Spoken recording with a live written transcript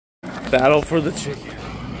Battle for the chicken.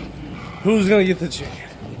 Who's gonna get the chicken?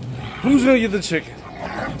 Who's gonna get the chicken?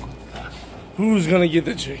 Who's gonna get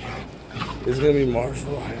the chicken? It's gonna be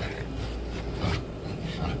Marshall.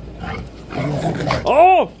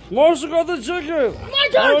 Oh! Marshall got the chicken! My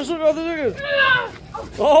God! Marshall got the chicken!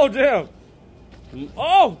 Oh, damn!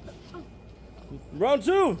 Oh! Round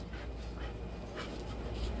 2!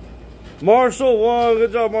 Marshall won.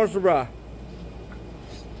 Good job, Marshall, bro.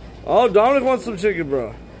 Oh, Dominic wants some chicken,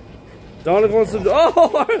 bro. Dominic wants some.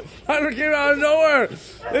 Oh, Hunter came out of nowhere.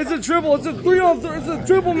 It's a triple. It's a 3-on-3. It's a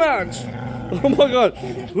triple match. Oh my God.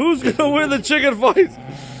 Who's gonna win the chicken fight?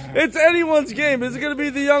 It's anyone's game. Is it gonna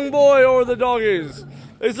be the young boy or the doggies?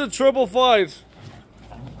 It's a triple fight.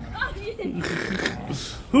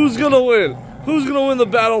 Who's gonna win? Who's gonna win the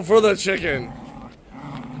battle for the chicken?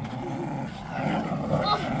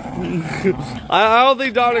 I don't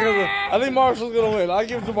think Dominic is. I think Marshall's gonna win. I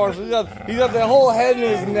give it to Marshall. He's got that whole head in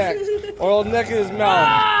his neck, or neck in his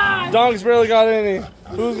mouth. Dominic's barely got any.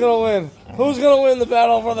 Who's gonna win? Who's gonna win the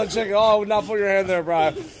battle for the chicken? Oh, I would not put your hand there,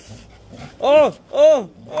 Brian. Oh!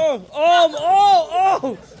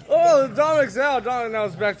 Dominic's out. Dominic, now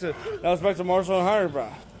it's back to Marshall and Hunter, bro.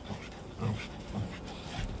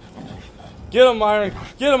 Get him, Hunter.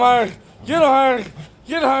 Get him, Hunter. Get him, Hunter.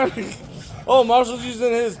 Get him, Hunter. Oh, Marshall's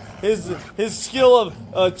using his skill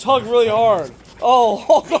of tug really hard.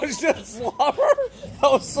 Oh gosh, that slobber?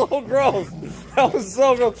 That was so gross. That was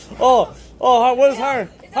so gross. Oh, what is Hunter?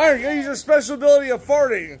 Hunter, use your special ability of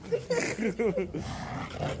farting.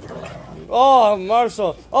 Oh,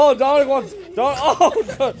 Marshall. Oh, Dominic wants. Oh,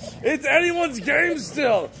 God. It's anyone's game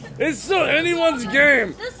still. It's still anyone's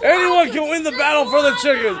game. Anyone can win the battle for the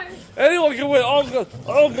chicken. Anyone can win. Oh, God.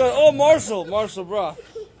 Oh, God. Oh, Marshall, bro.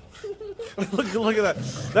 Look at that.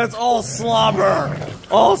 That's all slobber.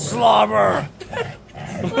 All slobber.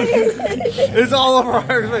 It's all over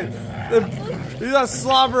our face. He's got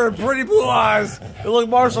slobber and pretty blue eyes. And look,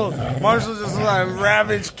 Marshall's just like a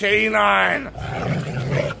ravaged canine.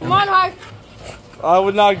 Come on, Hart. I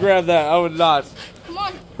would not grab that. I would not. Come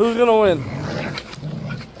on. Who's gonna win?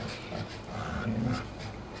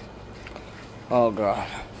 Oh God.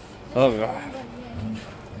 Oh God.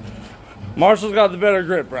 Marshall's got the better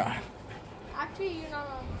grip, bro. Actually, you're not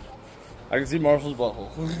on. I can see Marshall's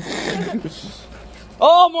butthole.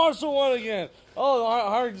 Oh, Marshall won again. Oh,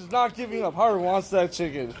 Harvard's not giving up. Harvard wants that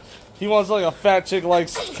chicken. He wants like a fat chick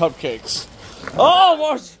likes cupcakes. Oh,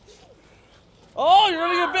 Marshall. Oh, you're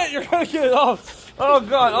gonna get bit. You're gonna get. Oh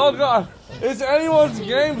God. Oh God. It's anyone's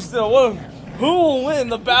game still. Who will win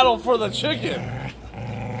the battle for the chicken?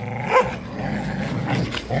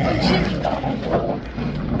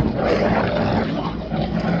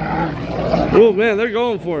 Oh man, they're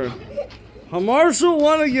going for it. Marshall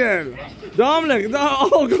won again. Dominic.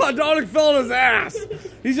 Oh God, Dominic fell on his ass.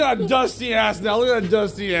 He's got a dusty ass now. Look at that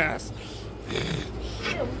dusty ass.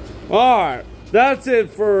 All right. That's it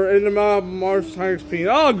for In the Mouth of Marshall Hanks Peanut.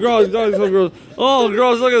 Oh, gross. Oh,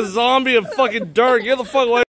 gross. Like a zombie of fucking dirt. Get the fuck away.